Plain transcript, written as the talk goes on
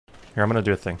Here, I'm gonna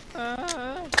do a thing.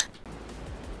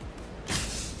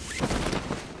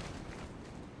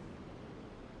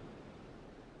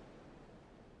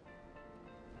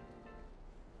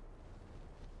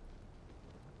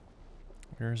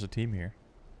 There's a team here.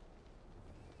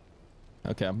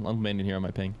 Okay, I'm landing here on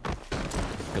my ping.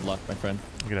 Good luck, my friend.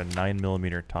 I get a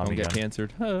 9mm Tommy gun. Don't get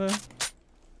cancered.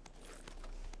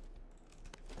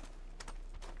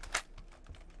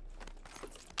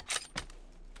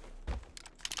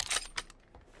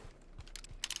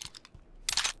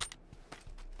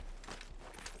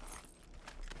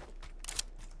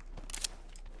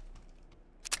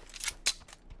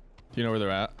 Do you know where they're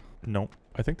at? Nope.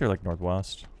 I think they're like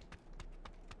northwest.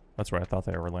 That's where I thought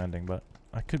they were landing, but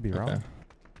I could be wrong.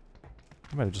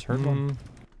 I might have just heard one.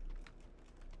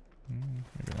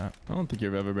 Maybe not. I don't think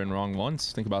you've ever been wrong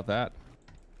once. Think about that.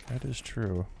 That is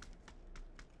true.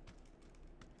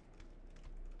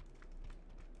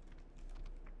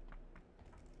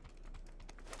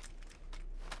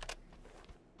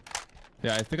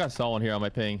 Yeah, I think I saw one here on my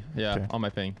ping. Yeah, okay. On my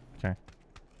ping. Okay.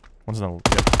 One's in the... Yep.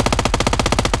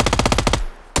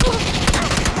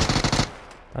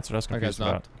 That's what I was confused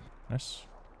about. Nice.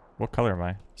 What color am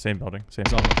I? Same building. Same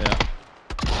building. Yeah.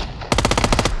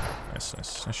 Nice,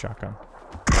 nice. Nice shotgun.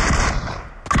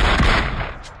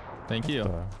 Thank you.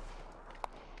 I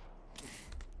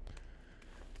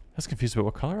was confused about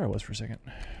what color I was for a second.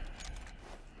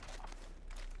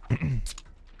 I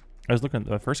was looking...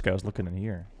 The first guy was looking in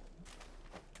here.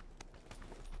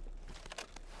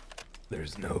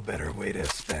 There's no better way to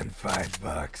spend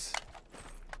 $5.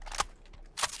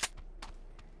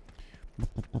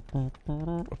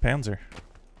 A Panzer.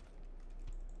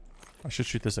 I should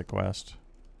shoot this at Quest.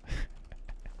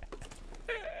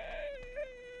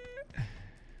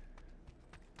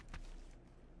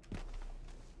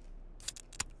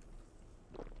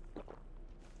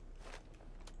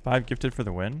 Five gifted for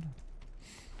the win.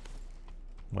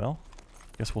 Well,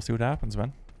 guess we'll see what happens,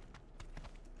 man.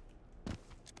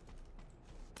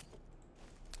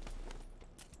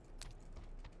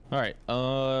 All right.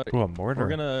 Ooh, a mortar.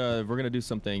 We're gonna do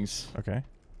some things. Okay,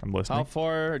 I'm listening. How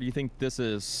far do you think this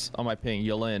is on my ping?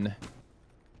 Yelin. How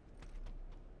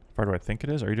far do I think it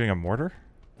is? Are you doing a mortar?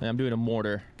 Yeah, I'm doing a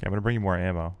mortar. Okay, I'm gonna bring you more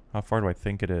ammo. How far do I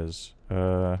think it is?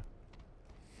 I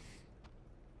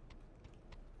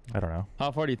don't know.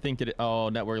 How far do you think it? Oh,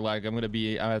 network lag. I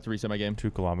have to reset my game.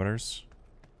 2 kilometers.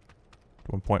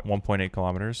 1.8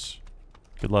 kilometers.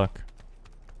 Good luck.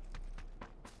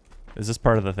 Is this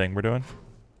part of the thing we're doing?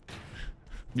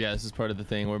 Yeah, this is part of the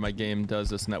thing where my game does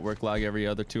this network lag every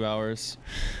other 2 hours.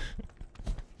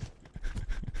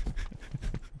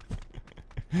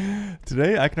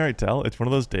 Today, I can already tell. It's one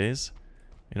of those days.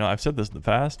 You know, I've said this in the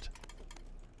past.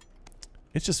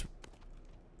 It's just...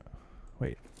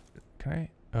 Wait. Can I...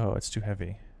 Oh, it's too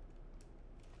heavy.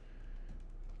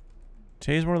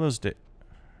 Today's one of those days...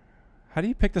 How do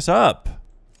you pick this up?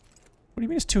 What do you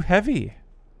mean it's too heavy?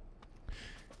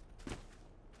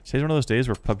 Today's one of those days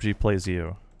where PUBG plays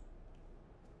you.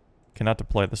 Cannot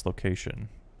deploy at this location.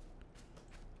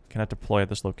 Cannot deploy at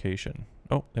this location.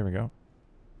 Oh, there we go.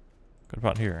 What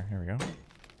about here? Here we go.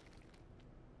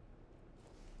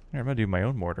 Here, I'm gonna do my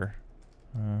own mortar.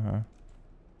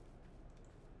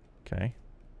 Okay.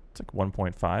 It's like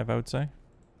 1.5, I would say.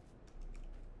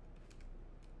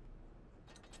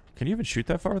 Can you even shoot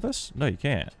that far with this? No, you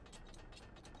can't.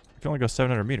 You can only go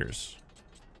 700 meters.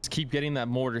 Just keep getting that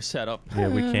mortar set up. Yeah,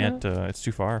 we can't. It's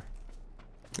too far.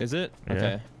 Is it? Yeah.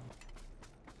 Okay.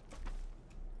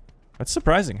 That's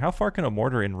surprising. How far can a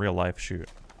mortar in real life shoot?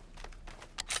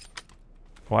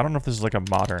 Well, I don't know if this is like a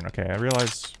modern. Okay, I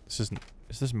realize this isn't.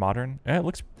 Is this modern? Yeah, it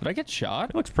looks. Did I get shot?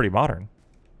 It looks pretty modern.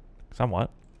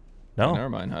 Somewhat. No. Oh, never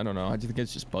mind. I don't know. I just think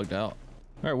it's just bugged out.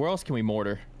 All right, where else can we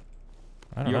mortar?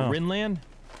 I don't know. You're Rinland?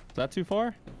 Is that too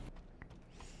far?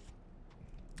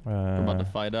 We're about to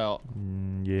find out.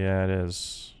 Yeah, it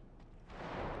is.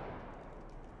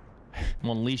 I'm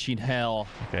unleashing hell.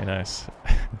 Okay, nice.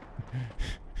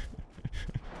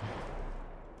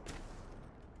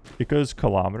 It goes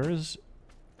kilometers.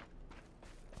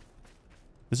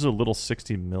 This is a little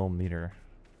 60mm.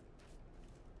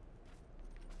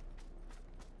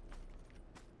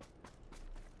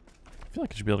 I feel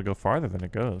like it should be able to go farther than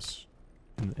it goes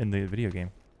in the video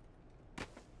game.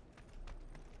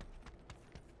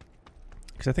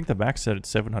 Because I think the max said it's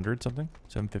 700 something,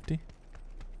 750,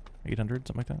 800,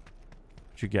 something like that.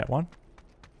 Did you get one?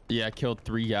 Yeah, I killed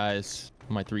 3 guys with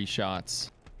my 3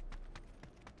 shots.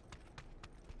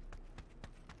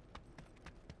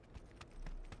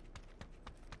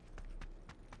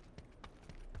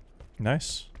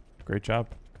 Nice. Great job.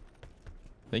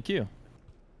 Thank you.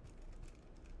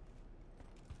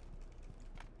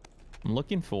 I'm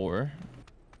looking for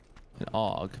an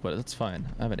AUG, but that's fine.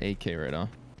 I have an AK right now.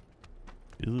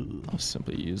 Ew. I'll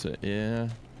simply use it. Yeah.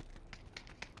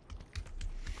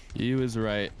 You is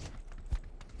right.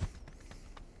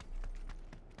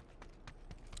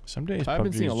 Some days I've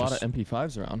been PUBG seeing a is lot of just-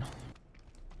 MP5s around.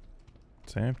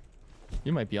 Same.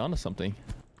 You might be onto something.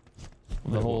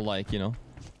 The Like whole what? like, you know.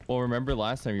 Well, remember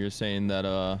last time you were saying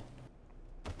that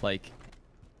like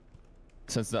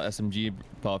since the SMG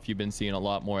buff, you've been seeing a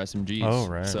lot more SMGs. Oh,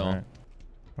 right, So right.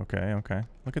 Okay, okay.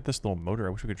 Look at this little motor. I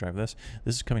wish we could drive this.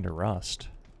 This is coming to Rust.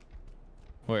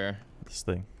 where? This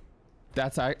thing.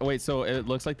 That's wait, so it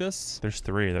looks like this? There's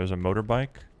 3. There's a motorbike,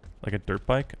 like a dirt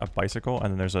bike, a bicycle,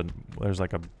 and then there's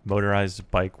like a motorized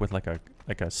bike with like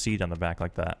a seat on the back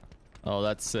like that. Oh,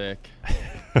 that's sick.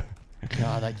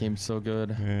 God, that game's so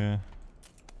good. Yeah.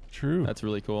 True. That's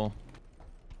really cool.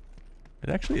 It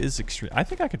actually is extreme. I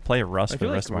think I could play Rust I for feel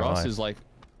the like rest of my Rust life. is like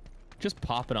just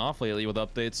popping off lately with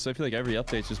updates. So I feel like every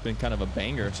update's just been kind of a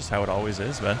banger. It's just how it always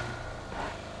is, man.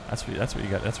 That's what you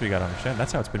got. That's what you got to understand.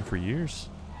 That's how it's been for years.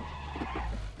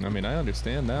 I mean, I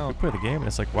understand now. You play the game and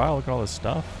it's like, wow, look at all this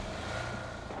stuff.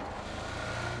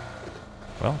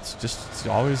 Well, it's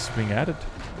always being added.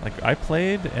 Like I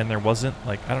played and there wasn't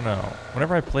like, I don't know.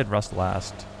 Whenever I played Rust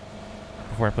last,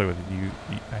 before I played with you,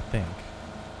 I think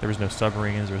there was no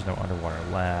submarines, there was no underwater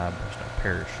lab, there's no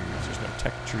parachutes, there's no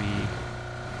tech tree.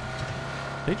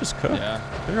 They just cook. Yeah.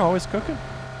 They're always cooking.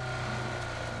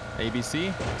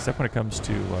 ABC? Except when it comes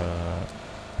to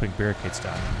putting barricades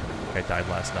down. I died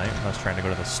last night when I was trying to go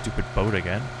to the stupid boat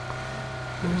again.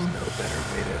 There's no better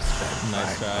way to spend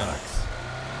Nice try. $5.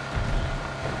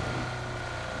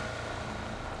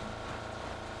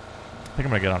 I think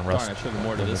I'm gonna get on Rust Darn, I should have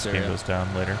more to when this this game area. goes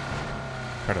down later.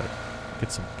 Try to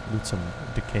loot some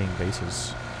decaying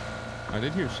bases. I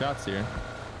did hear shots here.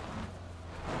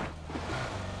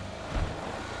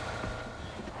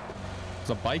 There's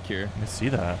a bike here. I see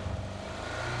that.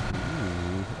 Ooh,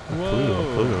 a Whoa. clue,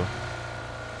 a clue.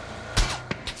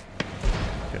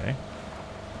 Okay.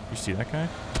 You see that guy?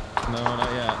 No,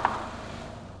 not yet.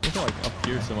 He's like up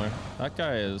here somewhere. That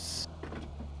guy is.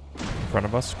 In front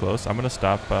of us, close. I'm gonna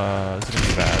stop. This is gonna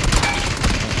be bad.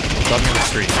 Stop near the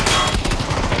street.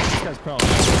 This guy's probably.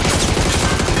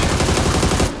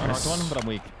 I knocked one, but I'm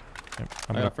weak. Yep,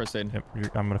 I got first aid. Yep,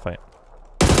 I'm gonna fight.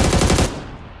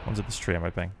 One's at this tree. I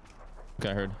might bang. Okay,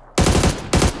 I heard.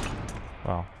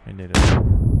 Wow, he needed.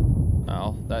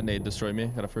 Ow, that nade destroyed me.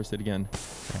 Got a first aid again.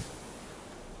 Okay.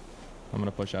 I'm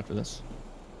gonna push after this.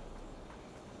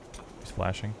 He's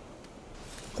flashing.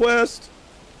 Quest!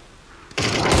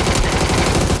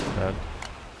 Dead.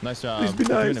 Nice job. Please be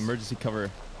Doing nice. emergency cover.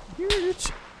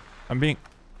 I'm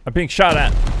being shot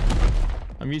at.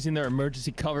 I'm using their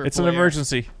emergency cover. It's an player.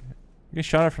 emergency. You get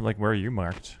shot at from like where you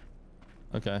marked.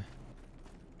 Okay.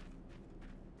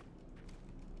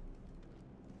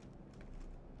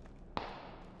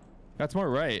 That's more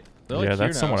right. They're like Yeah, here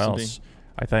that's now someone or something. else.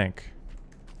 I think.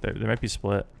 They might be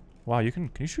split. Wow, can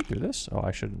you shoot through this? Oh,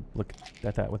 I should look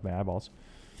at that with my eyeballs.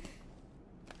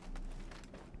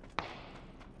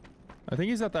 I think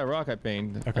he's at that rock I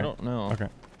banged. Okay. I don't know. Okay.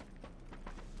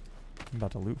 I'm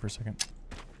about to loot for a second.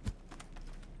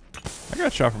 I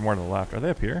got shot from more to the left. Are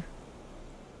they up here?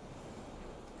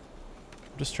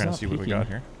 I'm just trying to not see what we peeking. got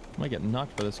here. I might get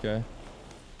knocked by this guy. You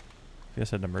guys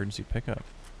had an emergency pickup.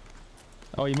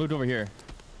 Oh, he moved over here.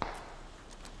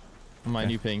 On my Okay.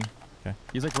 new ping. Okay.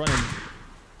 He's like running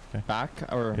Okay. back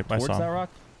or Yep, I towards saw that him. rock.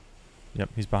 Yep,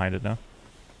 he's behind it now.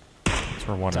 That's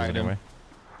where one is Tagged him. anyway.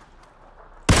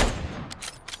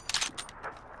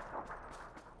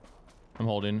 I'm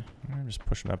holding. I'm just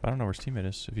pushing up. I don't know where his teammate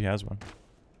is, if he has one.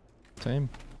 Same.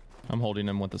 I'm holding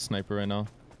him with the sniper right now.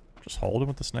 Just hold him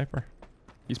with the sniper.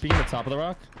 He's peeking at the top of the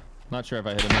rock. Not sure if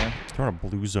I hit him there. He's throwing a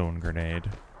blue zone grenade.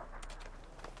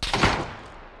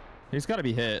 He's got to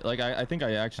be hit. Like I think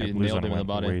I actually That blue nailed zone him in the went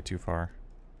body. way too far.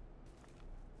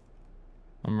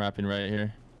 I'm wrapping right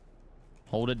here.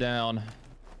 Hold it down.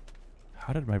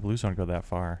 How did my blue zone go that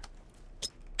far?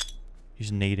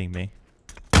 He's nading me.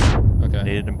 Okay.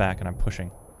 Naded him back and I'm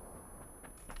pushing.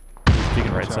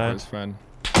 Peeking right Watch out for side. his friend.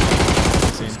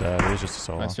 He's dead. It was just a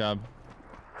solo. Nice job.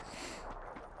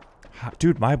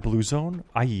 Dude, my blue zone,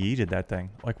 I yeeted that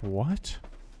thing. Like, what?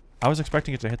 I was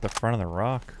expecting it to hit the front of the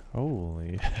rock.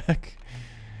 Holy heck.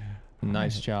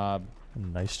 Nice job.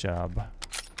 Nice job.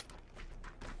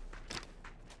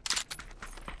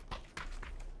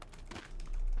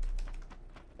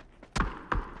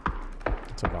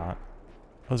 It's a bot.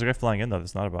 Oh, there's a guy flying in, though.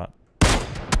 That's not a bot.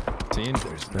 Seen?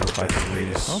 There's no Verify better way to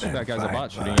I don't think spend that guy's a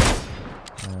bot $5. shooting us.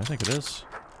 Yeah, I think it is.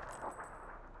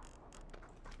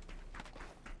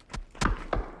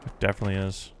 It definitely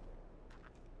is.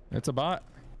 It's a bot.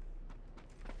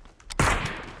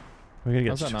 We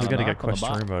How's that not gotta a get knock on the question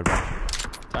bot? room mode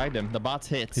back. Tagged him. The bot's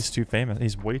hit. He's too famous.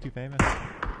 He's way too famous.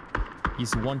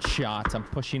 He's one shot. I'm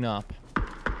pushing up.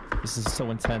 This is so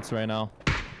intense right now.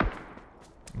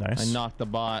 Nice. I knocked the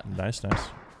bot. Nice, nice.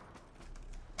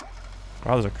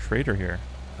 Wow, there's a crater here.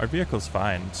 Our vehicle's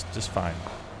fine. It's just fine.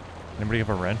 Anybody have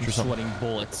a wrench I'm or something? sweating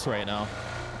bullets right now.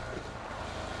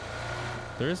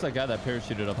 There is that guy that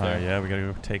parachuted up Oh, there. yeah, we gotta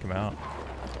go take him out.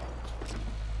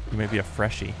 He may be a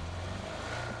freshie.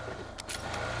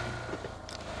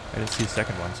 I didn't see a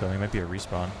second one, so he might be a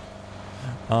respawn.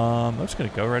 I'm just gonna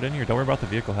go right in here. Don't worry about the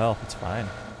vehicle health. It's fine.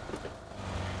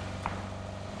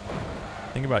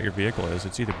 The thing about your vehicle is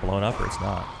it's either blown up or it's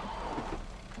not.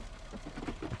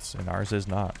 And ours is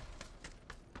not.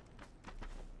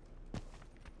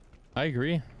 I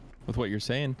agree with what you're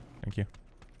saying. Thank you.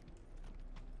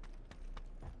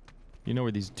 You know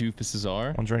where these doofuses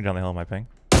are? One's running down the hill in my ping.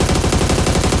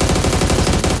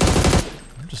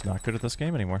 I'm just not good at this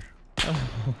game anymore. One's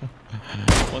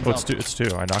Oh, up. it's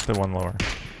two. I knocked the one lower.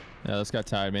 Yeah, this guy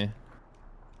tied me.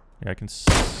 Yeah, I can see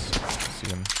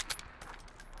him.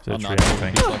 Is it a I'll tree knock on him. my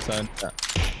He's ping? left side. Yeah.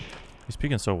 He's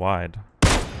peeking so wide.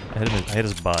 I hit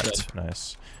his butt. Good.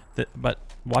 Nice. But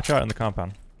watch out in the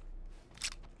compound.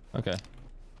 Okay.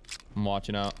 I'm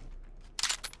watching out.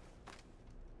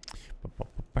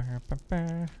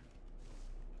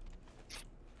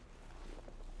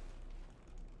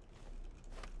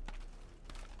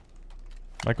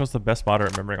 Michael's the best modder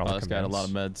at remembering all the This guy had a lot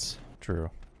of meds. True.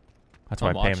 That's why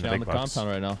I'm I pay him watching the out big the bucks. compound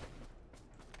right now.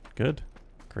 Good.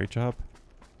 Great job.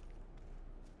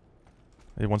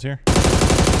 Hey, one's here.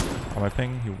 On my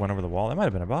ping, he went over the wall. That might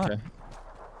have been a bot. Okay.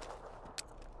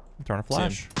 I'm throwing a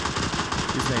flash.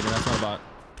 He's nading. That's not a bot.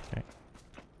 Okay.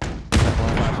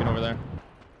 I'm flashing over there.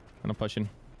 And I'm pushing.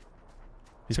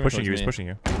 He's Turn pushing towards you. He's me. pushing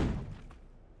you. I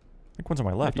think one's on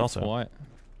my left Maybe also. What?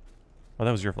 Oh,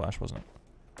 that was your flash, wasn't it?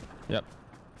 Yep.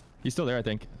 He's still there, I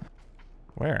think.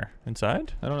 Where?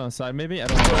 Inside? I don't know. Side maybe? I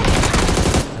don't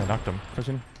know. I knocked him.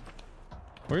 Pushing.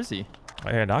 Where is he?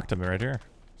 I knocked him right here.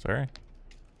 Sorry.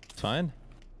 It's fine.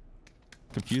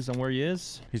 Confused on where he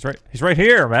is. He's right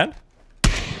here, man.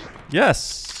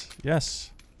 Yes.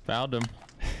 Yes. Found him.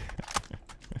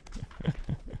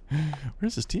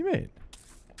 Where's his teammate?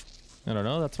 I don't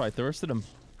know. That's why I thirsted him.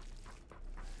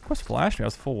 Of course, flashed me. I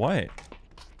was full white.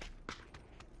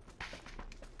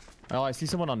 Oh, I see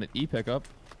someone on an E pickup.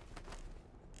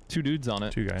 Two dudes on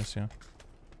it. Two guys, yeah.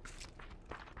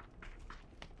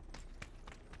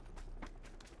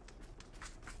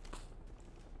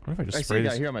 What if I just I see spray a guy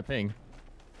this? here on my ping.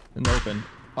 In the open.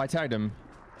 Oh, I tagged him.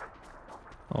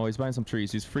 Oh, he's behind some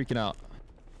trees. He's freaking out.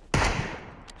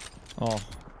 Oh.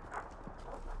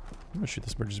 I'm gonna shoot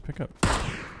this emergency pickup. I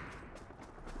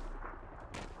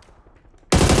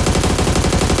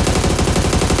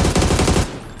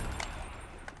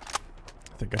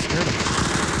think I scared him.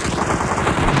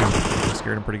 I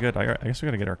scared him pretty good. I guess we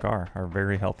gotta get our car. Our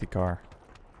very healthy car.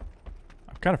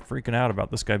 I'm kind of freaking out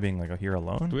about this guy being like here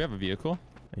alone. Do we have a vehicle?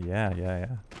 Yeah, yeah, yeah.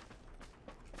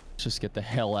 Let's just get the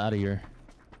hell out of here.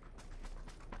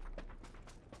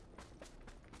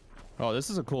 Oh,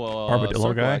 this is a cool Armadillo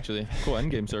circle, guy? actually. Cool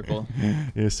endgame circle.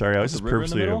 Yeah, sorry. I was There's just a river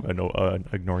in the purposely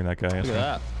ignoring that guy. Look at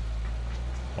that.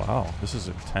 Wow, this is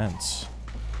intense.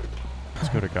 Let's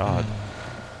go to God.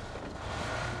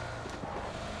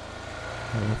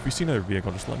 If you see another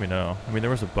vehicle, just let me know. I mean,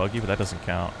 there was a buggy, but that doesn't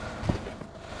count.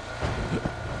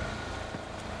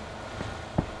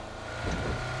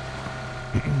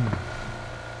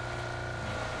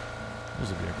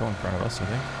 There's a vehicle in front of us, I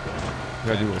think. We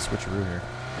gotta do a little switcheroo here.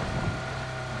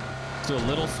 Let's do a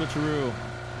little switcheroo.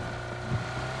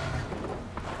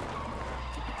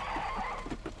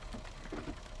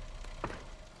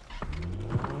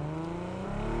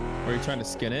 Are you trying to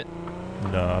skin it?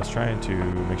 No, I was trying to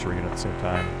make sure we get it at the same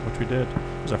time, which we did.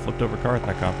 Because I flipped over a car at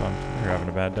that compound. We were having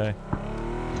a bad day.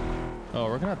 Oh,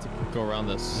 we're gonna have to go around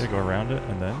this. Yeah, go around it,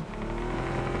 and then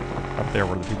up there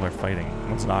where the people are fighting.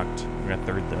 One's knocked. We got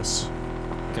third this.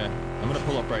 Okay, I'm gonna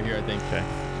pull up right here, I think. Okay.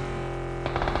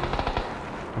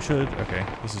 We should. Okay,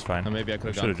 this is fine. Or maybe I could We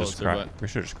have should gone have just closer, but we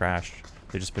should have just crashed.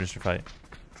 They just finished their fight.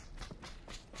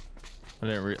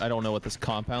 I don't know what this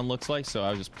compound looks like, so I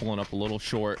was just pulling up a little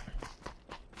short.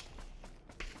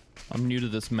 I'm new to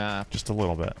this map. Just a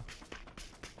little bit.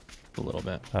 A little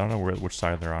bit. I don't know which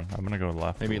side they're on. I'm gonna go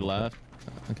left. Maybe a little left.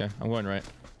 Okay, I'm going right.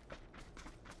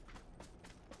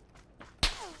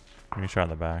 bit. Give me a shot in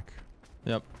the back.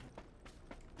 Yep.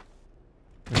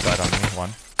 He died on me. One.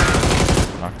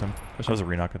 Knocked him. That was a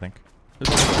re-knock, I think. I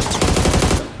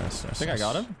Nice, nice, think I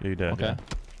got him. Yeah, you did. Okay. Yeah.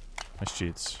 Nice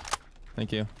cheats.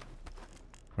 Thank you.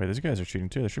 Wait, these guys are cheating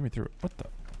too. They shoot me through. What the?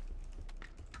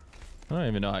 I don't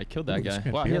even know how I killed that Ooh, this guy. guy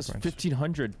had Wow, he BR has coins.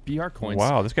 1,500 BR coins.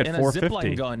 Wow, this guy had and a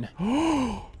 450. zipline gun.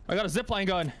 I got a zipline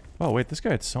gun. Oh wait, this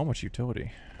guy had so much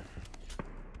utility.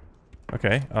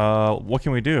 Okay, what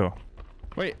can we do?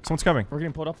 Wait, Someone's coming. we're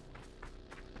getting pulled up.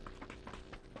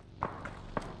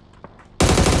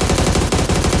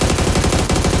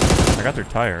 I got their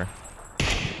tire.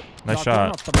 Nice Knocked him shot.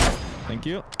 off the back. Thank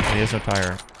you. He has no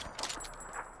tire.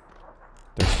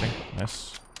 Thirsting.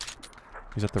 Nice.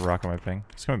 He's at the rock on my ping.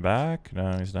 He's coming back?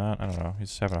 No, he's not. I don't know.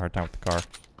 He's having a hard time with the car.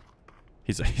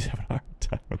 He's having a hard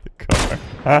time with the car.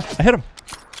 Ah, I hit him!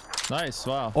 Nice,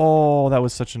 wow. Oh, that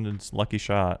was such a lucky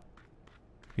shot.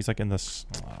 He's like in this.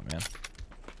 Oh, man.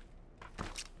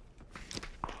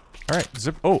 Alright,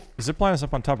 zip line is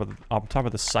up on top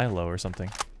of the silo or something.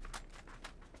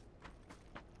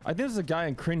 I think there's a guy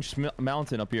in Cringe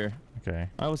Mountain up here. Okay.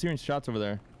 I was hearing shots over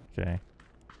there. Okay.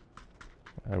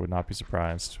 I would not be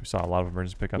surprised. We saw a lot of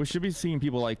emergency pickups. We should be seeing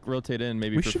people like rotate in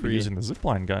maybe We for should free. be using the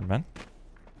zipline gun, man.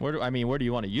 Where do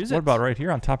you want to use it? What about right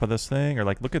here on top of this thing? Or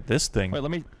like, look at this thing. Wait, let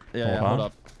me. Hold Hold on.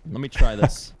 up. Let me try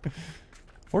this.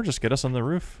 Or just get us on the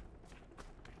roof.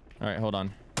 All right, hold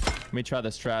on. Let me try the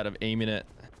strat of aiming it.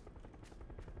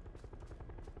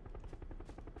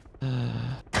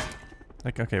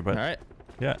 Like, okay, but All right.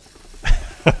 yeah.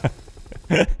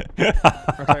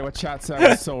 Okay, what chat said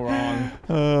was so wrong.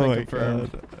 Oh my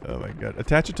confirmed. god. Oh my god.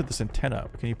 Attach it to this antenna.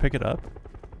 Can you pick it up?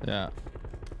 Yeah.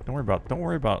 Don't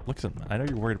worry about. Look, I know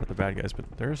you're worried about the bad guys, but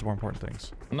there's more important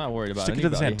things. I'm not worried about Stick it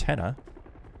anybody. to this antenna.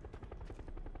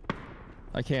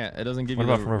 I can't. It doesn't give What you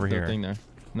about the, from over the here? thing there.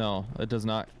 No, it does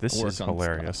not. This work is on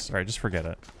hilarious. All right, just forget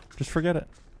it. Just forget it.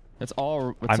 It's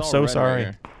all. It's I'm all so red sorry right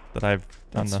here. that I've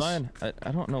done That's this. fine.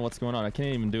 I don't know what's going on. I can't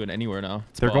even do it anywhere now.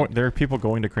 It's There bugged. are people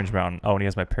going to Cringe Mountain. Oh, and he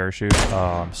has my parachute.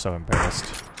 Oh, I'm so embarrassed.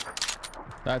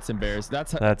 That's embarrassing.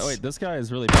 That's. That's- Oh wait, this guy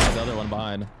is really bad. The other one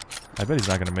behind. I bet he's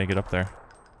not gonna make it up there.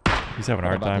 He's having a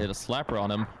I'm hard about to time. hit a slapper on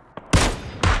him.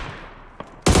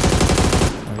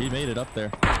 Oh, he made it up there.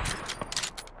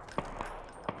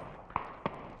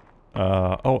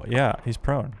 Oh yeah, he's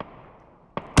prone.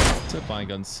 Zipline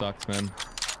gun sucks, man.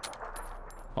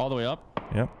 All the way up.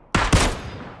 Yep.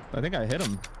 I think I hit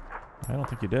him. I don't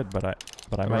think you did, but I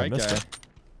The might right have missed guy. it.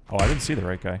 Oh, I didn't see the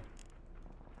right guy.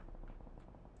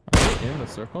 Are they in the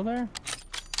circle there?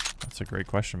 That's a great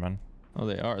question, man. Oh,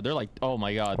 they are. They're like, oh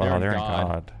my god. Wow, they're they're in in God.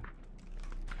 God.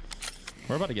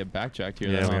 We're about to get backjacked here.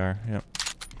 Yeah, though, we huh? are. Yep.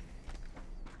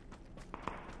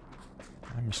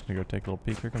 I'm just gonna go take a little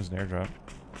peek. Here comes an airdrop.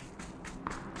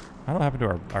 I don't know what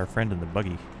happened to our friend in the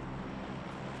buggy.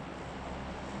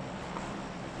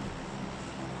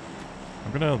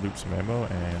 I'm gonna loop some ammo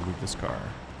and loot this car.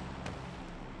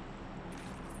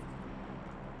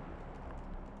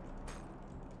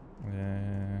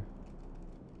 Yeah.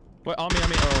 Wait, on me.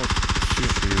 Oh,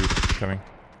 Shoot. Coming.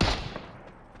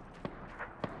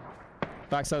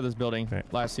 backside of this building. Okay.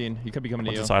 Last scene. He could be coming to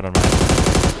What's you. inside on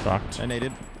mine? Docked. I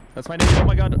naded. That's my nade. Oh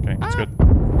my god. Okay, that's good.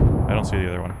 I don't see the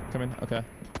other one. Come in. Okay.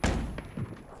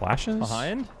 Flashes?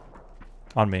 Behind?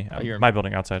 On me. I hear him. My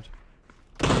building outside.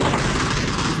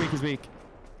 He's weak. He's weak.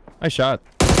 I shot.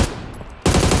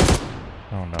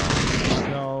 Oh no.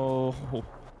 No.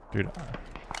 Dude.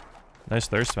 Nice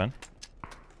thirst, man.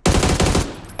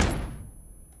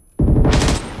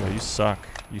 Yo, you suck.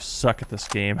 You suck at this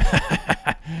game.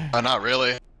 Not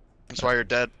really. That's why you're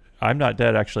dead. I'm not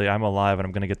dead, actually. I'm alive, and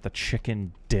I'm gonna get the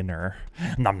chicken dinner.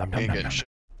 Nom nom nom You nom. get nom. shit.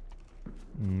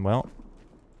 Well,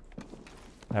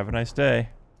 have a nice day.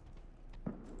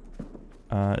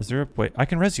 Is there a wait? I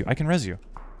can res you. I can res you.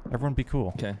 Everyone, be cool.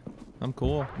 Okay. I'm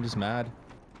cool. I'm just mad.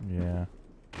 Yeah.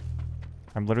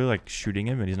 I'm literally like shooting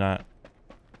him, and he's not.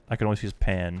 I can only see his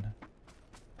pan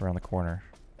around the corner.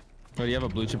 Oh, do you have a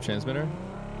blue chip transmitter?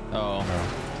 Oh.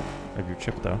 I have your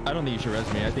chip though. I don't think you should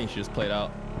res me. I think you should just play it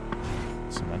out.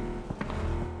 Listen, man.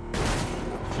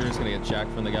 You're just gonna get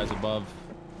jacked from the guys above.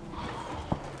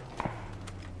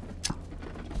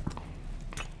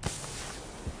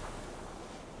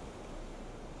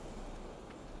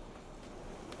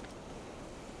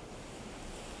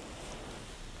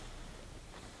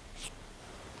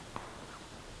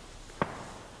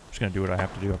 Just gonna do what I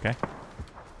have to do, okay?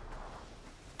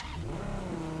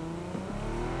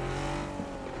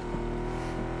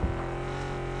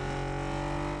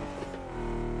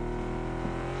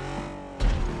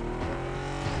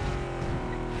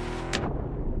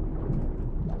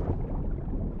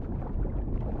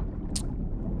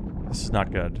 This is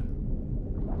not good.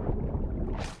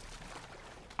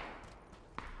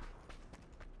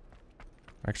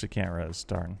 I actually can't res,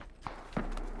 darn.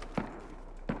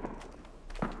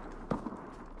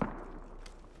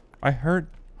 I heard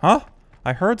Huh?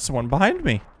 I heard someone behind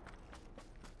me.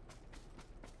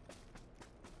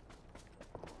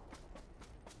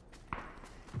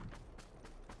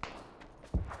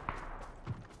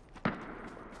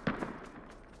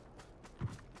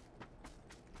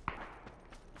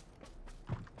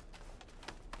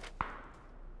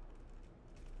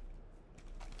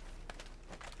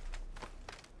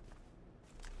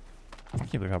 I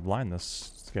can't believe how blind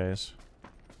this guy is.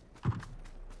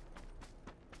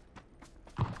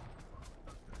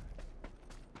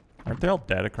 Aren't they all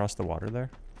dead across the water there?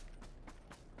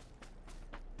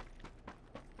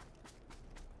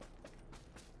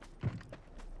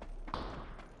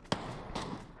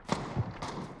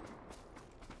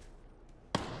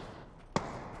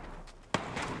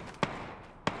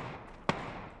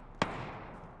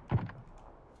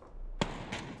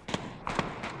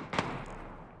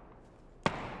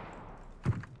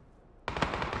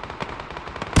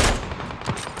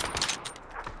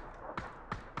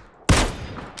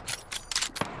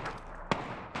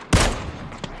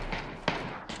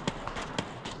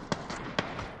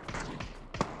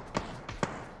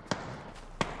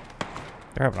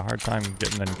 They're having a hard time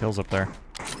getting any kills up there.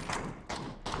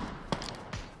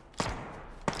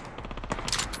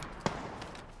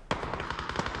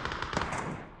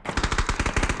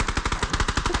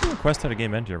 I think Quest had a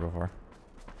game end here before.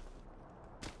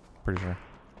 Pretty sure.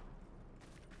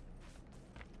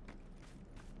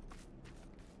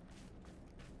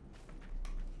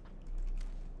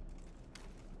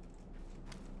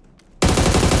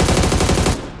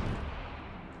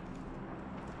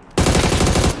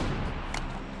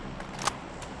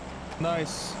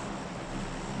 Nice.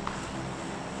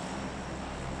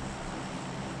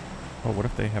 Oh, what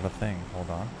if they have a thing?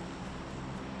 Hold on.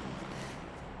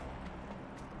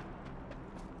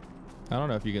 I don't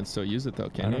know if you can still use it though,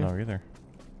 can you? I don't know either.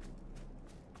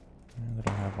 Yeah, they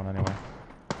don't have one anyway.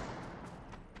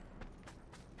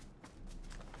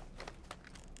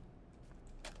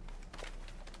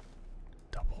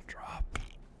 Double drop.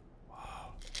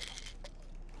 Wow.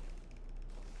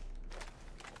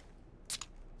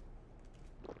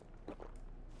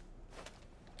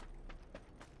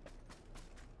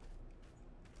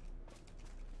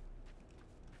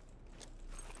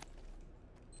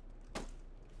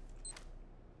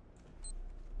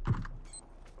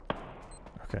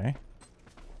 Okay.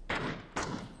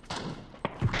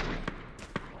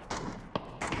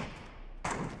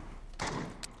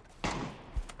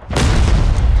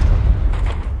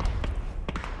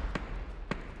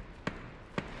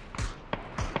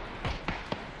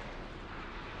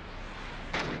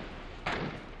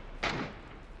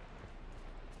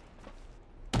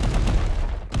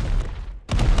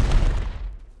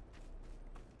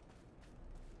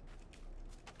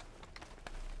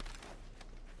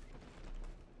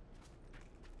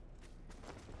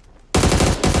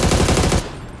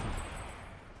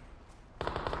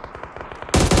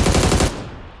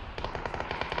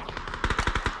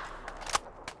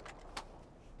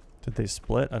 Did they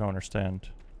split? I don't understand.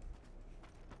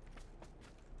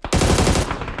 I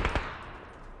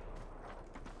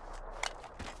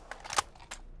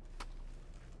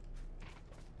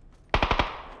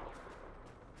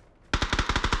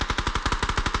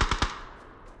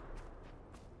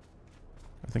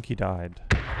think he died.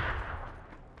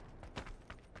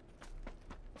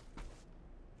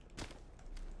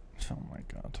 Oh my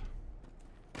god.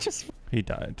 He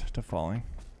died to falling.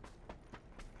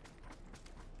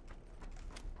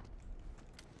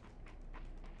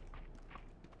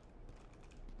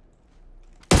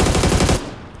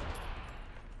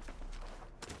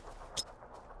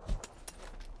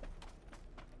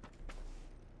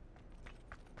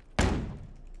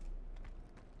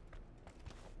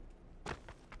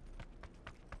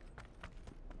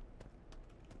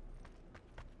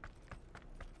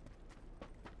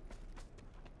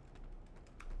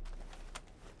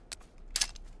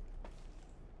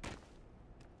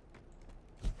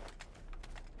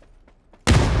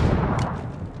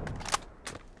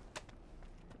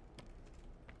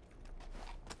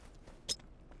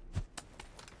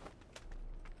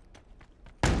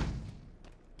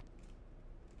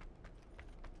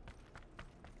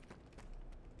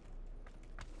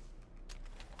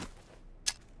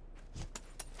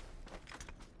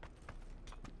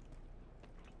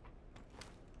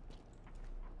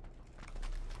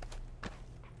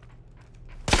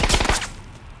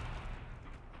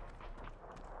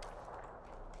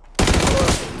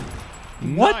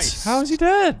 What? Nice. How is he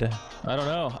dead? I don't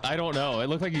know. I don't know. It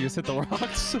looked like you just hit the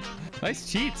rocks. Nice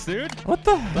cheats, dude. What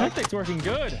the The heck? tactic's working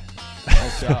good.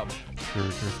 Nice job. True.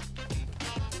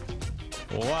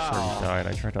 Wow. Sorry he died.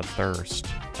 I tried to thirst.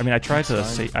 I mean, I tried to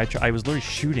That's say, fine. I was literally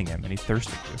shooting him, and he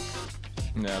thirsted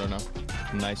you. Yeah, I don't know.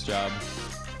 Nice job.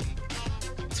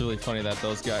 It's really funny that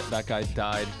that guy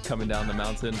died coming down the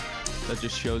mountain. That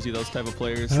just shows you those type of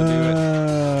players to do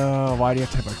it. Why do you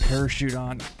have to have my parachute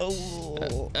on?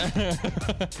 Oh.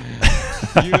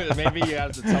 Maybe you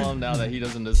have to tell him now that he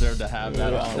doesn't deserve to have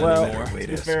that on anymore. Way To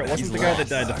be to fair, it spend wasn't the guy that 5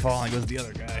 died to bucks. fall. It was the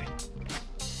other guy.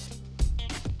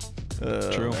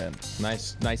 True. Man.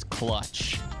 Nice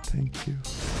clutch. Thank you.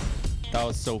 That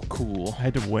was so cool. I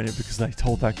had to win it because I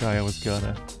told that guy I was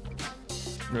gonna.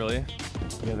 Really?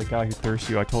 Yeah, the guy who thirsted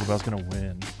you, I told him I was gonna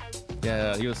win.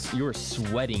 Yeah, you were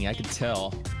sweating. I could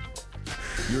tell.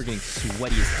 You were getting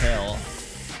sweaty as hell.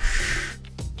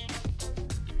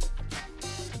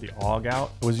 The AUG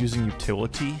out. I was using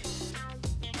utility.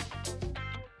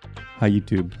 Hi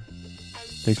YouTube.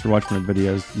 Thanks for watching the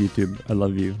videos, YouTube. I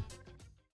love you.